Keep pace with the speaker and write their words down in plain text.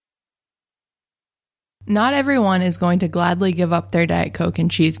not everyone is going to gladly give up their Diet Coke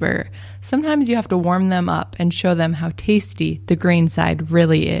and cheeseburger. Sometimes you have to warm them up and show them how tasty the green side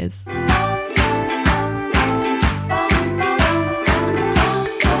really is. The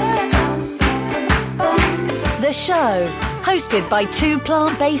show, hosted by two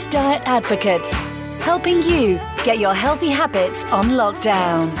plant-based diet advocates, helping you get your healthy habits on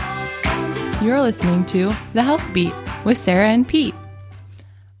lockdown. You're listening to The Health Beat with Sarah and Pete.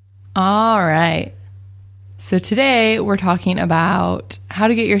 All right. So today we're talking about how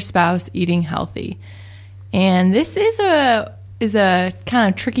to get your spouse eating healthy. And this is a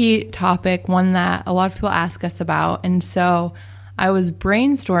kind of tricky topic, one that a lot of people ask us about. And so I was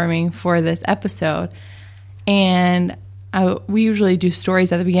brainstorming for this episode, and we usually do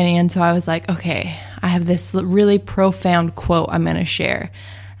stories at the beginning. And so I was like, okay, I have this really profound quote I'm going to share.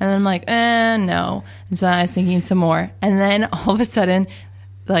 And then I'm like, no. And so I was thinking some more. And then all of a sudden,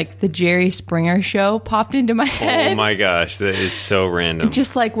 like the Jerry Springer show popped into my head. Oh my gosh, that is so random.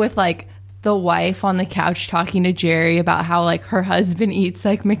 Just like with like the wife on the couch talking to Jerry about how like her husband eats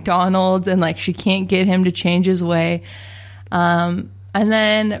like McDonald's and like she can't get him to change his way. And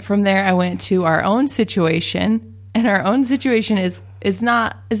then from there I went to our own situation, and our own situation is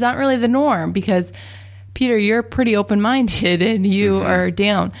not really the norm because Peter, you're pretty open-minded and you are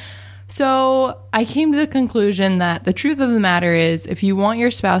down. So I came to the conclusion that the truth of the matter is if you want your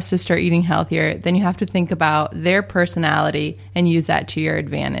spouse to start eating healthier, then you have to think about their personality and use that to your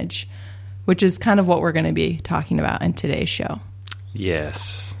advantage, which is kind of what we're going to be talking about in today's show.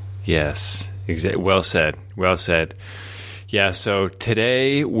 Yes. Well said. Yeah, so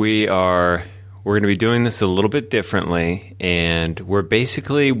today we're going to be doing this a little bit differently, and we're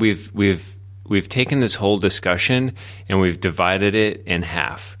basically we've taken this whole discussion and we've divided it in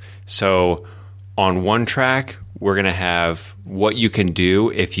half. So on one track, we're going to have what you can do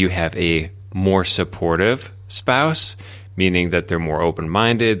if you have a more supportive spouse, meaning that they're more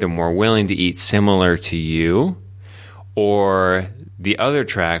open-minded, they're more willing to eat similar to you, or the other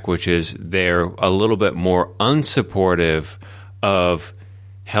track, which is they're a little bit more unsupportive of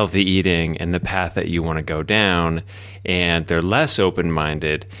healthy eating and the path that you want to go down, and they're less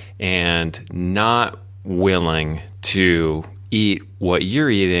open-minded and not willing to eat what you're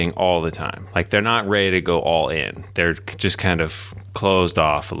eating all the time. Like they're not ready to go all in. They're just kind of closed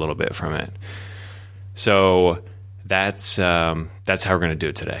off a little bit from it. So that's how we're going to do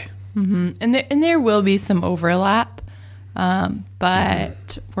it today. Mm-hmm. And there will be some overlap,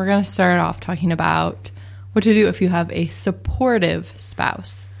 but we're going to start off talking about what to do if you have a supportive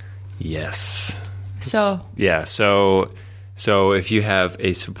spouse. Yes. So if you have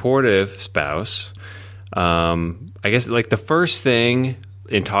a supportive spouse, I guess like the first thing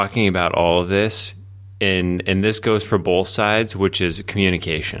in talking about all of this, and this goes for both sides, which is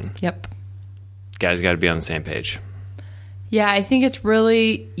communication. Yep. Guys got to be on the same page. Yeah, I think it's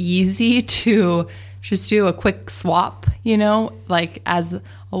really easy to just do a quick swap, like as a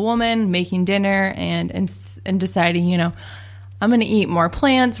woman making dinner and deciding, I'm going to eat more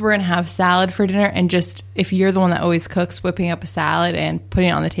plants. We're going to have salad for dinner. And just if you're the one that always cooks, whipping up a salad and putting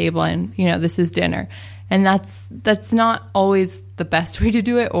it on the table and, this is dinner. And that's not always the best way to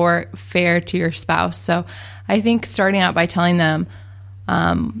do it or fair to your spouse. So I think starting out by telling them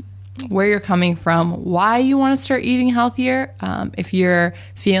where you're coming from, why you want to start eating healthier, if you're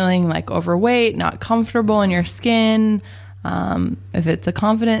feeling like overweight, not comfortable in your skin, if it's a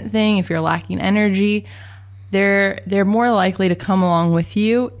confident thing, if you're lacking energy, they're more likely to come along with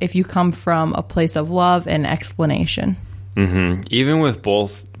you if you come from a place of love and explanation. Mm-hmm. Even with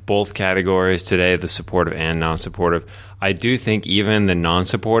both categories today, the supportive and non-supportive, I do think even the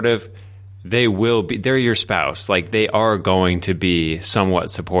non-supportive, they're your spouse. Like they are going to be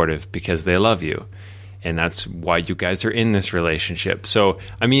somewhat supportive because they love you. And that's why you guys are in this relationship. So,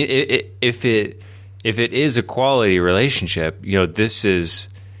 I mean, if it is a quality relationship, this is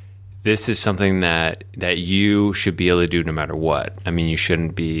something that you should be able to do no matter what. I mean, you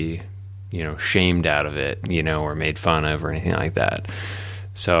shouldn't be, shamed out of it, or made fun of or anything like that.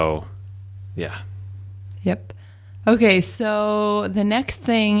 So, yeah. Yep. Okay, so the next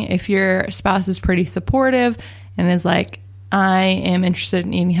thing, if your spouse is pretty supportive and is like, I am interested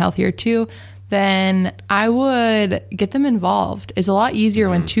in eating healthier too, then I would get them involved. It's a lot easier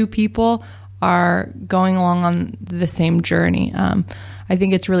when two people are going along on the same journey. I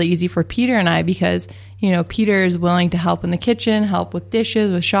think it's really easy for Peter and I because, Peter is willing to help in the kitchen, help with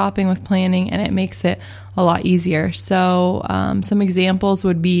dishes, with shopping, with planning, and it makes it a lot easier. So some examples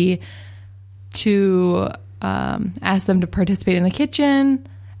would be to ask them to participate in the kitchen,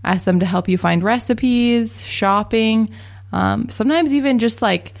 ask them to help you find recipes, shopping, sometimes even just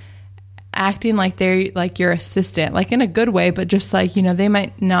like acting like they're like your assistant, like in a good way, but just like, they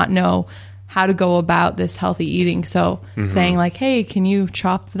might not know how to go about this healthy eating. So saying like, hey, can you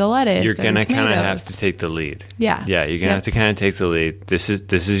chop the lettuce? You're going to kind of have to take the lead. Yeah. Yeah. You're going to have to kind of take the lead. This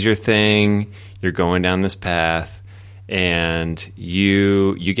is your thing. You're going down this path, and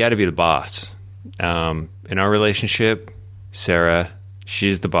you got to be the boss. In our relationship, Sarah,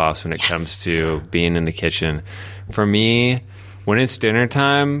 she's the boss when it comes to being in the kitchen. For me, when it's dinner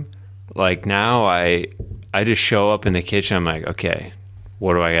time, like now I just show up in the kitchen. I'm like, okay,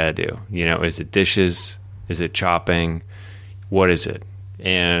 what do I got to do? Is it dishes? Is it chopping? What is it?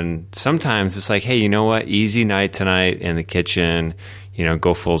 And sometimes it's like, hey, you know what? Easy night tonight in the kitchen,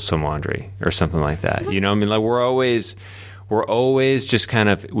 go fold some laundry or something like that. I mean, like we're always just kind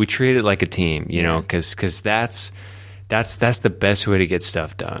of, we treat it like a team, because that's the best way to get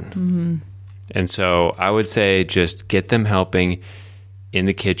stuff done. Mm-hmm. And so I would say just get them helping in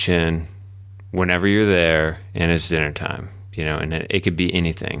the kitchen whenever you're there and it's dinner time, and it could be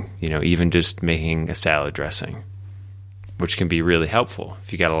anything, even just making a salad dressing, which can be really helpful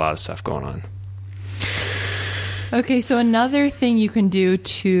if you got a lot of stuff going on. Okay, so another thing you can do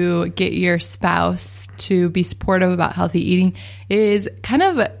to get your spouse to be supportive about healthy eating is kind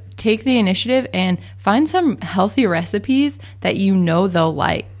of take the initiative and find some healthy recipes that they'll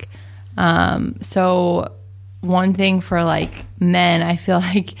like. So one thing for like men, I feel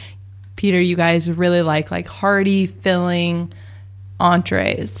like, Peter, you guys really like hearty, filling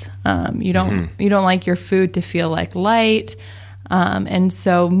entrees. You don't like your food to feel like light. And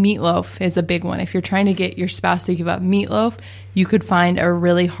so meatloaf is a big one. If you're trying to get your spouse to give up meatloaf, you could find a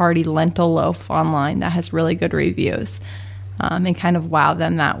really hearty lentil loaf online that has really good reviews, and kind of wow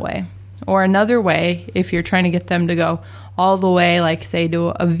them that way. Or another way, if you're trying to get them to go all the way, like say to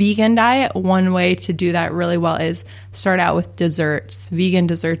a vegan diet, one way to do that really well is start out with desserts. Vegan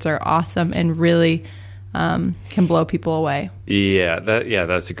desserts are awesome and really can blow people away. Yeah,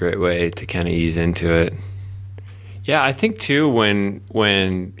 that's a great way to kind of ease into it. Yeah, I think too when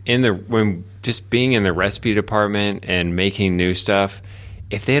just being in the recipe department and making new stuff,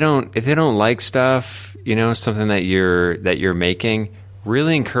 if they don't like stuff, something that you're making,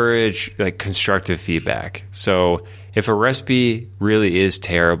 really encourage like constructive feedback. So if a recipe really is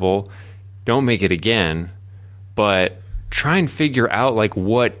terrible, don't make it again, but try and figure out like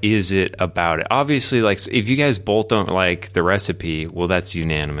what is it about it. Obviously, like if you guys both don't like the recipe, well, that's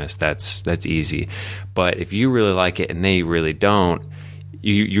unanimous. That's easy. But if you really like it and they really don't,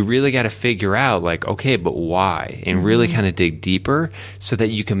 you really got to figure out like, okay, but why? And really kind of dig deeper so that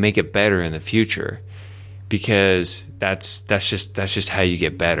you can make it better in the future. Because that's just how you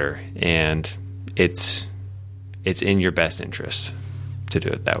get better, and it's in your best interest to do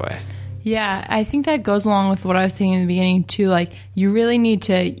it that way. Yeah, I think that goes along with what I was saying in the beginning too. Like you really need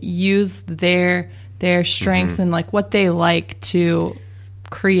to use their strengths and like what they like to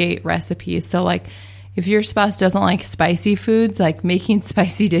create recipes. So like if your spouse doesn't like spicy foods, like making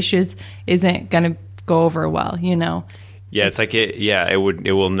spicy dishes isn't going to go over well, Yeah, it's like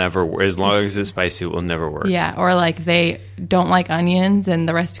it will never work. As long as it's spicy, it will never work. Yeah, or like they don't like onions and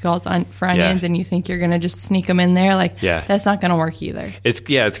the recipe calls for onions, and you think you're gonna just sneak them in there. Like, that's not gonna work either. It's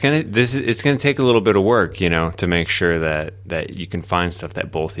gonna take a little bit of work, to make sure that you can find stuff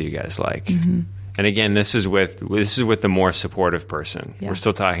that both of you guys like. Mm-hmm. And again, this is with the more supportive person. Yeah. We're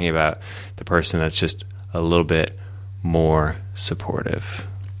still talking about the person that's just a little bit more supportive.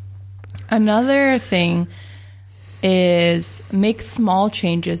 Another thing is make small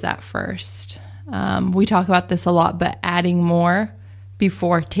changes at first. We talk about this a lot, but adding more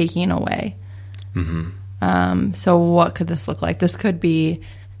before taking away. Mm-hmm. So what could this look like? This could be,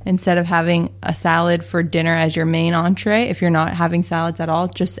 instead of having a salad for dinner as your main entree, if you're not having salads at all,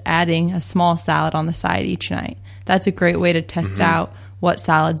 just adding a small salad on the side each night. That's a great way to test out what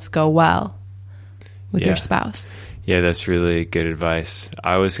salads go well with your spouse. Yeah, that's really good advice.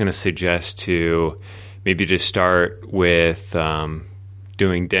 I was going to suggest to maybe just start with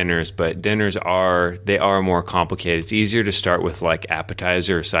doing dinners, but dinners are more complicated. It's easier to start with like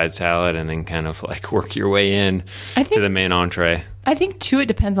appetizer or side salad and then kind of like work your way in to the main entree. I think too it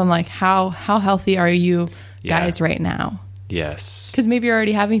depends on like how healthy are you guys right now. Yes. Because maybe you're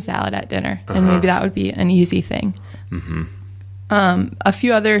already having salad at dinner, and maybe that would be an easy thing. Mm-hmm. A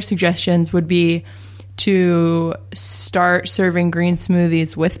few other suggestions would be to start serving green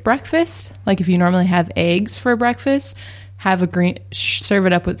smoothies with breakfast. Like if you normally have eggs for breakfast, serve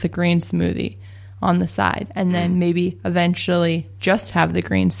it up with the green smoothie on the side, and then maybe eventually just have the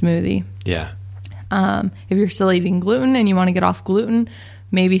green smoothie. Yeah. If you're still eating gluten and you want to get off gluten,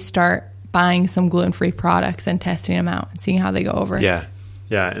 maybe start buying some gluten-free products and testing them out and seeing how they go over. Yeah.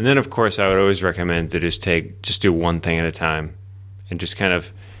 Yeah, and then of course I would always recommend to just do one thing at a time, and just kind of,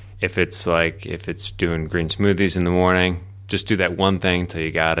 if it's doing green smoothies in the morning, just do that one thing till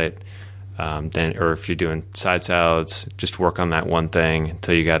you got it. Then, or if you're doing side salads, just work on that one thing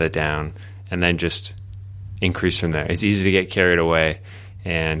until you got it down, and then just increase from there. It's easy to get carried away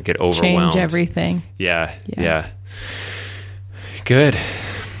and get overwhelmed. Change everything. Yeah. Good.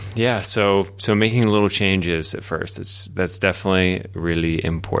 Yeah, so making little changes at first, that's definitely really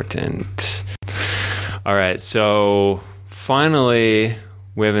important. All right, so finally,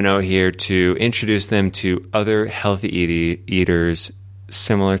 we have a note here to introduce them to other healthy eaters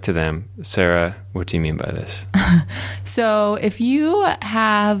similar to them. Sarah, what do you mean by this? So if you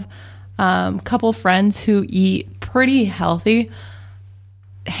have a couple friends who eat pretty healthy,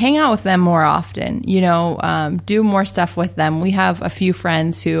 hang out with them more often, do more stuff with them. We have a few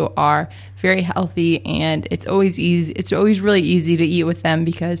friends who are very healthy, and it's always really easy to eat with them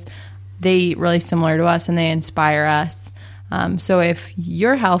because they eat really similar to us and they inspire us. So if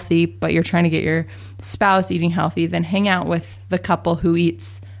you're healthy, but you're trying to get your spouse eating healthy, then hang out with the couple who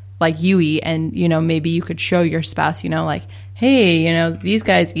eats like you eat. And, maybe you could show your spouse, like, hey, these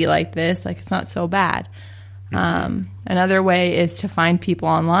guys eat like this, like it's not so bad. Another way is to find people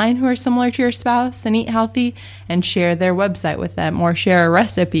online who are similar to your spouse and eat healthy and share their website with them or share a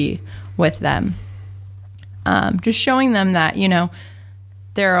recipe with them. Just showing them that,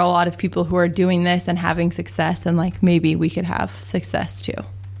 there are a lot of people who are doing this and having success, and like maybe we could have success too.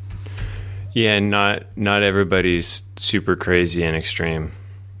 Yeah, not everybody's super crazy and extreme.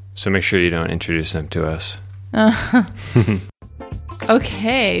 So make sure you don't introduce them to us.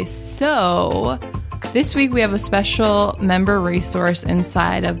 Okay, so this week we have a special member resource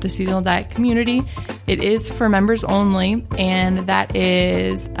inside of the Seasonal Diet community. It is for members only, and that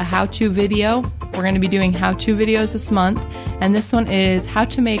is a how-to video. We're going to be doing how-to videos this month, and this one is how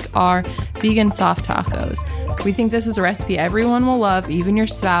to make our vegan soft tacos. We think this is a recipe everyone will love, even your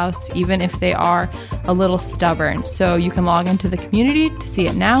spouse, even if they are a little stubborn. So you can log into the community to see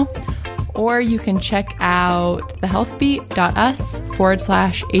it now, or you can check out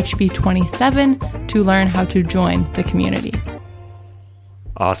thehealthbeat.us/HB27 to learn how to join the community.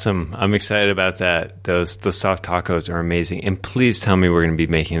 Awesome. I'm excited about that. Those soft tacos are amazing. And please tell me we're going to be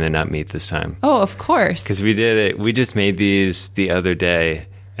making the nut meat this time. Oh, of course. Because we did it. We just made these the other day,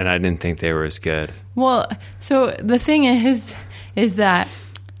 and I didn't think they were as good. Well, so the thing is that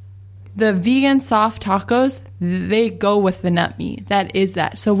the vegan soft tacos, they go with the nut meat. That is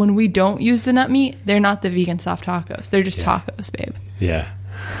that. So when we don't use the nut meat, they're not the vegan soft tacos. They're just tacos, babe. Yeah.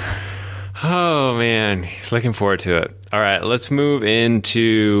 Oh, man. Looking forward to it. All right. Let's move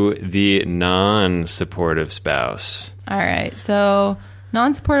into the non-supportive spouse. All right. So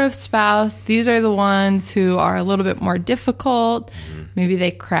non-supportive spouse, these are the ones who are a little bit more difficult. Mm-hmm. Maybe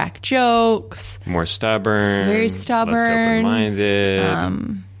they crack jokes. More stubborn. Very stubborn. Less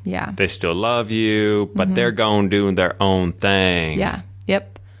open-minded. Yeah. They still love you, but they're going to do their own thing. Yeah.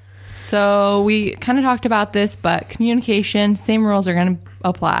 Yep. So we kind of talked about this, but communication, same rules are going to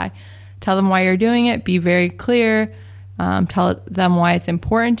apply. Tell them why you're doing it. Be very clear. Tell them why it's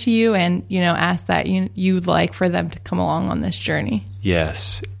important to you, and ask that you'd like for them to come along on this journey.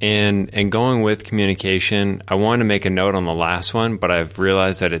 Yes, and going with communication, I wanted to make a note on the last one, but I've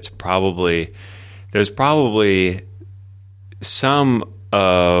realized that there's probably some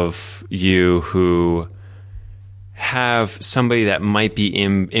of you who have somebody that might be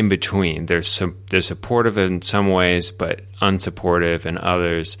in between. They're supportive in some ways, but unsupportive in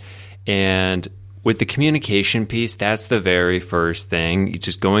others. And with the communication piece, that's the very first thing.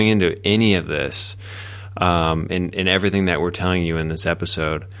 Just going into any of this, in everything that we're telling you in this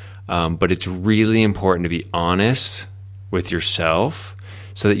episode. But it's really important to be honest with yourself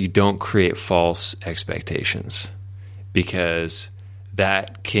so that you don't create false expectations, because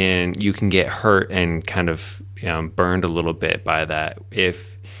you can get hurt and kind of burned a little bit by that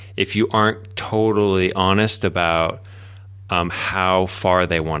if you aren't totally honest about how far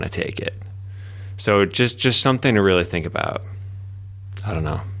they want to take it. So just something to really think about. I don't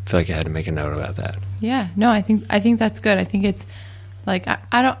know. I feel like I had to make a note about that. Yeah. No, I think that's good. I think it's like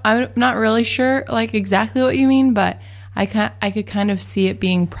I'm not really sure like exactly what you mean, but I could kind of see it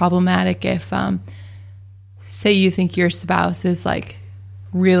being problematic if say you think your spouse is like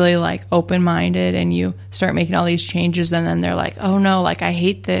really like open-minded and you start making all these changes, and then they're like, oh no, like I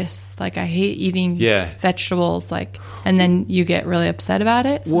hate this, like I hate eating vegetables, like, and then you get really upset about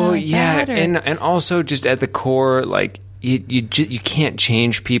it. Well, yeah, and also just at the core, like you can't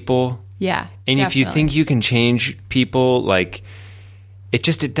change people. Yeah, and definitely. If you think you can change people, like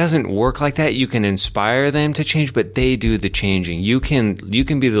it doesn't work like that. You can inspire them to change, but they do the changing. You can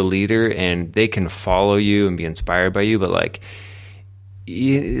be the leader and they can follow you and be inspired by you, but like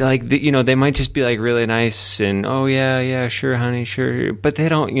they might just be like really nice and, oh yeah, sure, honey, sure. But they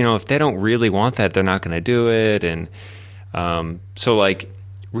don't, if they don't really want that, they're not going to do it. And so like,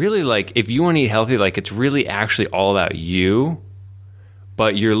 really, like, if you want to eat healthy, like, it's really actually all about you,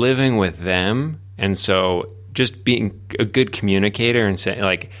 but you're living with them. And so just being a good communicator and saying,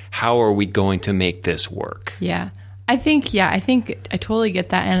 like, how are we going to make this work? Yeah. I think I totally get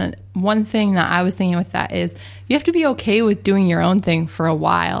that. And one thing that I was thinking with that is you have to be okay with doing your own thing for a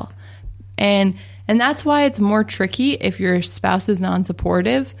while. And that's why it's more tricky if your spouse is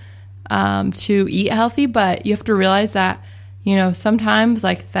non-supportive to eat healthy. But you have to realize that, sometimes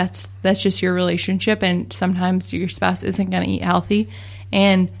like that's just your relationship, and sometimes your spouse isn't going to eat healthy.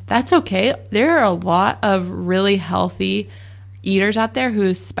 And that's okay. There are a lot of really healthy eaters out there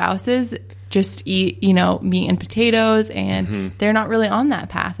whose spouses just eat, meat and potatoes, and they're not really on that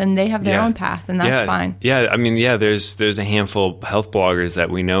path, and they have their own path, and that's fine. Yeah, I mean, there's a handful of health bloggers that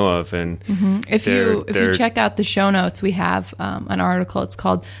we know of, and if you check out the show notes, we have an article. It's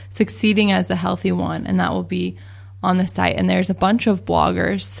called "Succeeding as the Healthy One," and that will be on the site. And there's a bunch of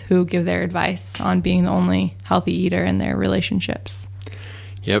bloggers who give their advice on being the only healthy eater in their relationships.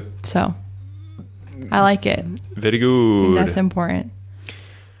 Yep. So I like it. Very good. I think that's important.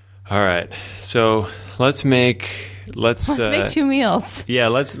 All right. So let's make 2 meals. Yeah,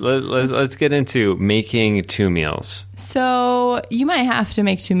 let's get into making 2 meals. So you might have to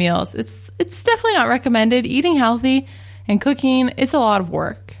make 2 meals. It's definitely not recommended. Eating healthy and cooking, it's a lot of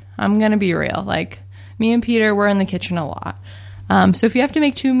work. I'm going to be real. Like, me and Peter, we're in the kitchen a lot. So if you have to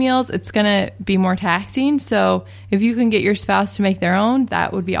make 2 meals, it's going to be more taxing. So if you can get your spouse to make their own,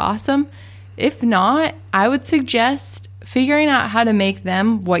 that would be awesome. If not, I would suggest figuring out how to make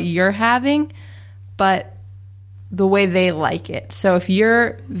them what you're having, but the way they like it. So if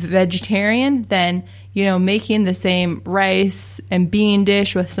you're vegetarian, then, making the same rice and bean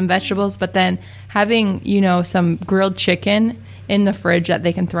dish with some vegetables, but then having, some grilled chicken in the fridge that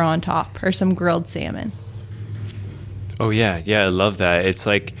they can throw on top, or some grilled salmon. Oh yeah, I love that. It's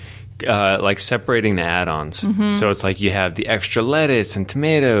like separating the add-ons. So it's like you have the extra lettuce and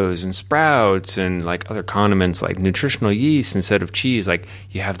tomatoes and sprouts and like other condiments like nutritional yeast instead of cheese. Like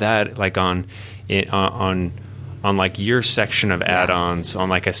you have that like on like your section of add-ons on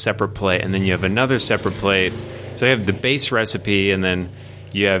like a separate plate, and then you have another separate plate. So you have the base recipe, and then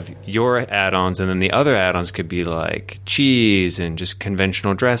you have your add-ons, and then the other add-ons could be like cheese and just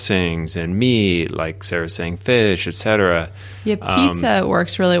conventional dressings and meat, like Sarah's saying, fish, etc. Yeah, pizza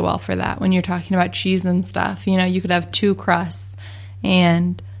works really well for that when you're talking about cheese and stuff. You could have 2 crusts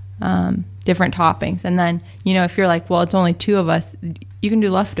and different toppings. And then, if you're like, well, it's only 2 of us, you can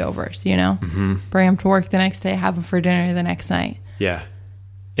do leftovers, Bring them to work the next day, have them for dinner the next night. Yeah.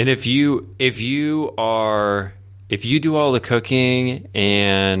 And if you do all the cooking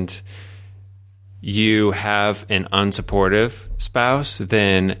and you have an unsupportive spouse,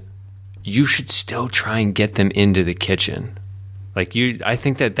 then you should still try and get them into the kitchen. Like I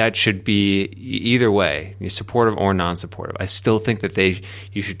think that should be either way, supportive or non-supportive. I still think that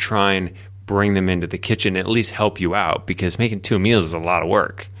you should try and bring them into the kitchen, at least help you out, because making 2 meals is a lot of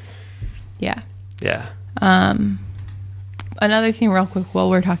work. Yeah. Yeah. Another thing real quick while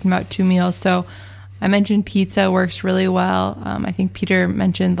we're talking about 2 meals. So I mentioned pizza works really well. I think Peter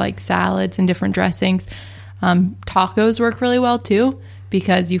mentioned like salads and different dressings. Tacos work really well too,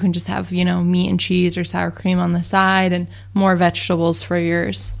 because you can just have, meat and cheese or sour cream on the side and more vegetables for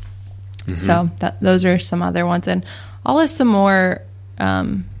yours. So those are some other ones. And I'll list some more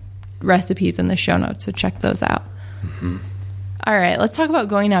recipes in the show notes, so check those out. All right, let's talk about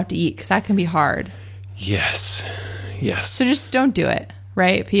going out to eat, because that can be hard. Yes. So just don't do it.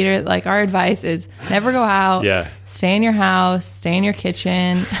 Right, Peter? Like, our advice is never go out. Yeah. Stay in your house. Stay in your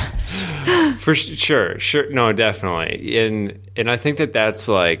kitchen. For sure. No, definitely. And I think that's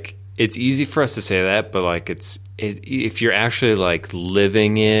like, it's easy for us to say that, but like if you're actually like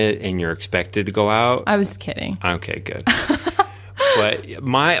living it and you're expected to go out. I was kidding. Okay, good. But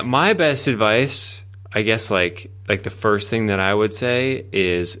my best advice, I guess, like the first thing that I would say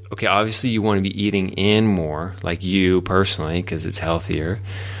is, okay, obviously you want to be eating in more, like you personally, because it's healthier.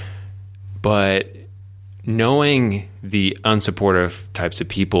 But knowing the unsupportive types of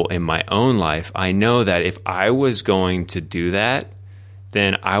people in my own life, I know that if I was going to do that,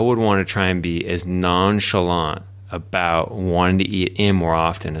 then I would want to try and be as nonchalant about wanting to eat in more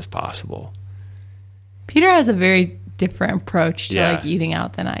often as possible. Peter has a very different approach to like eating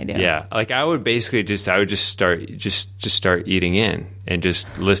out than I do. Yeah. Like I would basically just start eating in and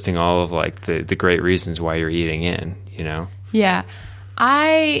just listing all of like the great reasons why you're eating in, you know? Yeah.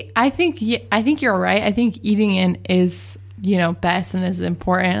 I think you're right. I think eating in is, you know, best and is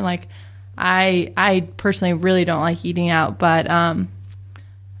important. Like I personally really don't like eating out, but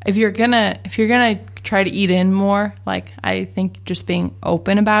if you're gonna try to eat in more, like I think just being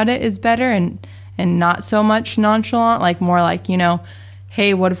open about it is better and not so much nonchalant, like more like, you know,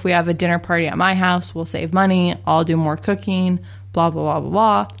 hey, what if we have a dinner party at my house? We'll save money. I'll do more cooking, blah, blah, blah, blah,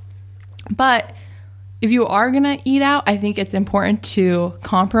 blah. But if you are going to eat out, I think it's important to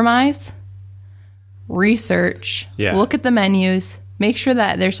compromise, research, look at the menus, make sure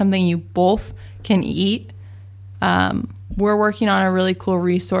that there's something you both can eat. We're working on a really cool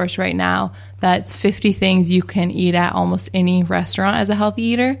resource right now that's 50 things you can eat at almost any restaurant as a healthy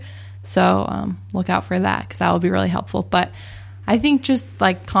eater. So look out for that because that will be really helpful. But I think just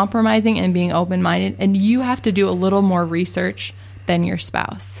like compromising and being open-minded, and you have to do a little more research than your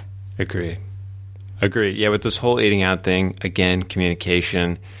spouse. Agree. Yeah, with this whole eating out thing, again,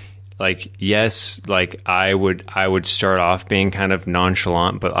 communication. Like, yes, like I would start off being kind of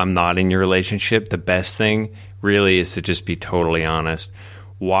nonchalant, but I'm not in your relationship. The best thing really is to just be totally honest.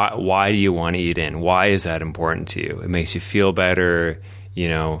 Why do you want to eat in? Why is that important to you? It makes you feel better, you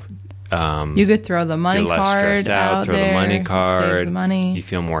know. You could throw the money you're less card stressed out, out throw there, the money card. saves the money. You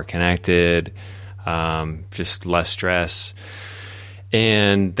feel more connected, just less stress.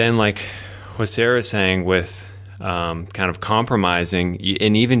 And then like what Sarah was saying with kind of compromising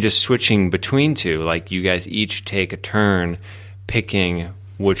and even just switching between two, like you guys each take a turn picking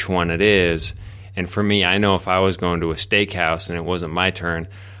which one it is. And for me, I know if I was going to a steakhouse and it wasn't my turn,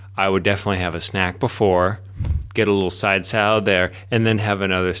 I would definitely have a snack before, get a little side salad there, and then have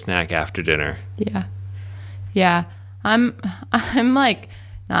another snack after dinner. Yeah. I'm like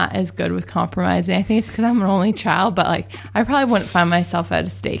not as good with compromising. I think it's because I'm an only child, but like I probably wouldn't find myself at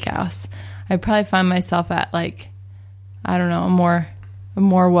a steakhouse. I'd probably find myself at like, I don't know, a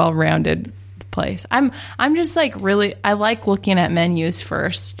more well-rounded place. I'm just like really, I like looking at menus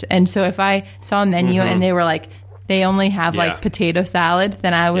first. And so if I saw a menu and they were like, they only have like potato salad,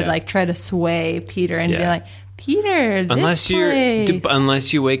 then I would like try to sway Peter and be like, Peter, unless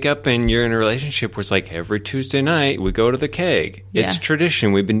you wake up and you're in a relationship where it's like every Tuesday night we go to the keg. It's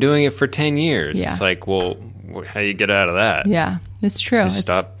tradition. We've been doing it for 10 years. It's like, well, how do you get out of that? Yeah, it's true.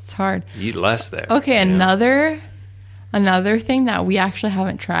 It's hard. Eat less there. Okay, another thing that we actually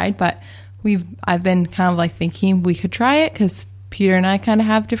haven't tried, but I've been kind of like thinking we could try it because Peter and I kind of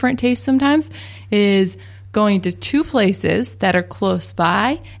have different tastes sometimes, is going to two places that are close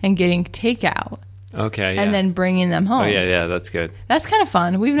by and getting takeout. Okay, and then bringing them home. Oh, yeah, that's good. That's kind of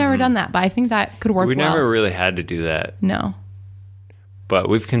fun. We've never done that, but I think that could work well. We never really had to do that. No. But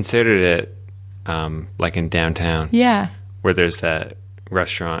we've considered it like in downtown. Yeah. Where there's that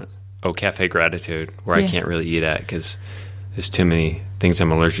restaurant, Cafe Gratitude, where I can't really eat at because there's too many things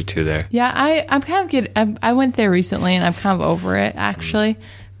I'm allergic to there. Yeah, I'm kind of good. I went there recently, and I'm kind of over it, actually.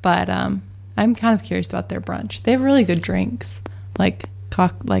 But I'm kind of curious about their brunch. They have really good drinks, like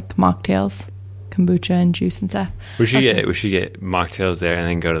mocktails, kombucha and juice and stuff. We should get mocktails there and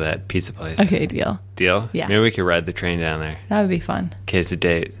then go to that pizza place. Okay, deal. Deal? Yeah. Maybe we could ride the train down there. That would be fun. Okay, it's a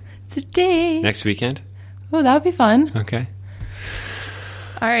date. Next weekend? Oh, that would be fun. Okay.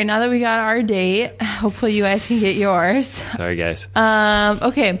 All right, now that we got our date, hopefully you guys can get yours. Sorry, guys.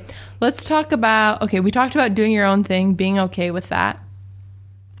 Okay, let's talk about, we talked about doing your own thing, being okay with that.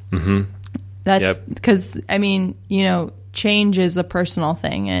 Mm-hmm. That's because, I mean, you know, change is a personal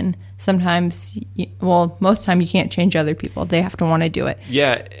thing, and sometimes, most time you can't change other people. They have to want to do it.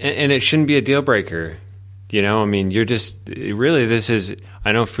 Yeah, and it shouldn't be a deal breaker. You know, I mean,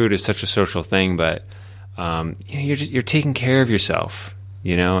 I know food is such a social thing, but you're taking care of yourself,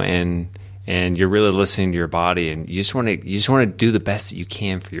 you know, and you're really listening to your body, and you just want to do the best that you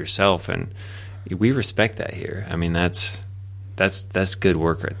can for yourself, and we respect that here. I mean, that's good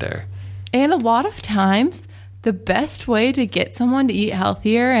work right there. And a lot of times, the best way to get someone to eat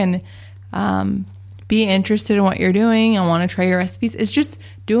healthier and be interested in what you're doing and want to try your recipes is just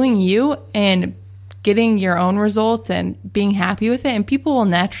doing you and getting your own results and being happy with it. And people will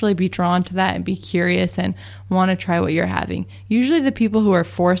naturally be drawn to that and be curious and want to try what you're having. Usually the people who are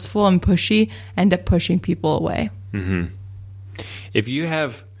forceful and pushy end up pushing people away. Mm-hmm. If you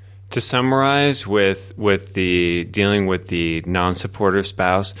have to summarize with the dealing with the non-supportive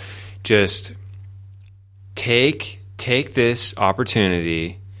spouse, just take this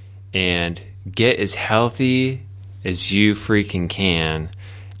opportunity and get as healthy as you freaking can,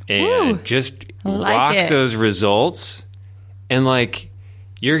 and Woo. just Like rock it. those results. And like,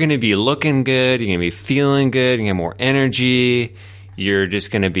 you're going to be looking good. You're going to be feeling good. You're going to have more energy. You're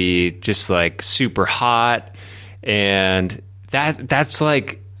just going to be just like super hot. And that's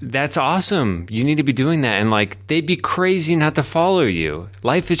awesome. You need to be doing that. And like, they'd be crazy not to follow you.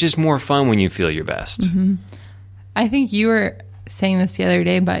 Life is just more fun when you feel your best. Mm-hmm. I think you were saying this the other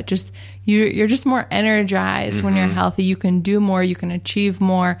day, but just you're just more energized when you're healthy. You can do more. You can achieve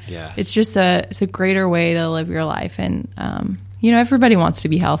more. Yeah. It's just it's a greater way to live your life. And, everybody wants to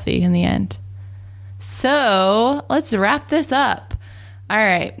be healthy in the end. So let's wrap this up. All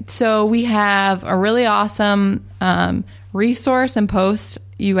right. So we have a really awesome resource and post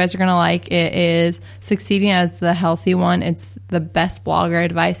you guys are going to like. It is Succeeding as the Healthy One. It's the best blogger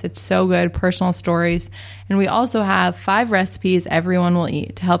advice. It's so good. Personal stories. And we also have 5 recipes everyone will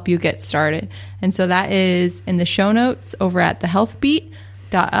eat to help you get started. And so that is in the show notes over at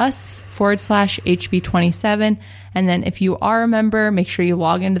thehealthbeat.us/HB27. And then if you are a member, make sure you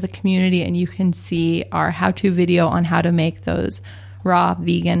log into the community and you can see our how-to video on how to make those raw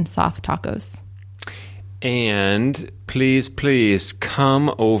vegan soft tacos. And please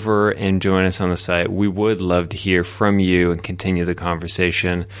come over and join us on the site. We would love to hear from you and continue the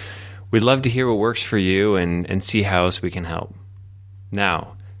conversation. We'd love to hear what works for you and see how else we can help.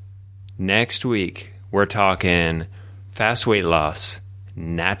 Now, next week, we're talking fast weight loss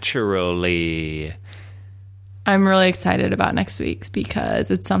naturally. I'm really excited about next week's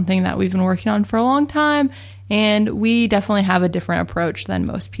because it's something that we've been working on for a long time, and we definitely have a different approach than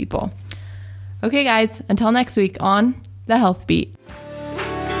most people. Okay, guys, until next week on The Health Beat.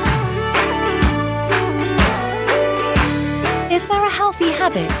 Is there a healthy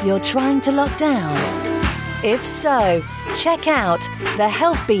habit you're trying to lock down? If so, check out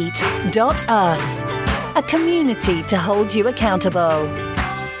thehealthbeat.us, a community to hold you accountable.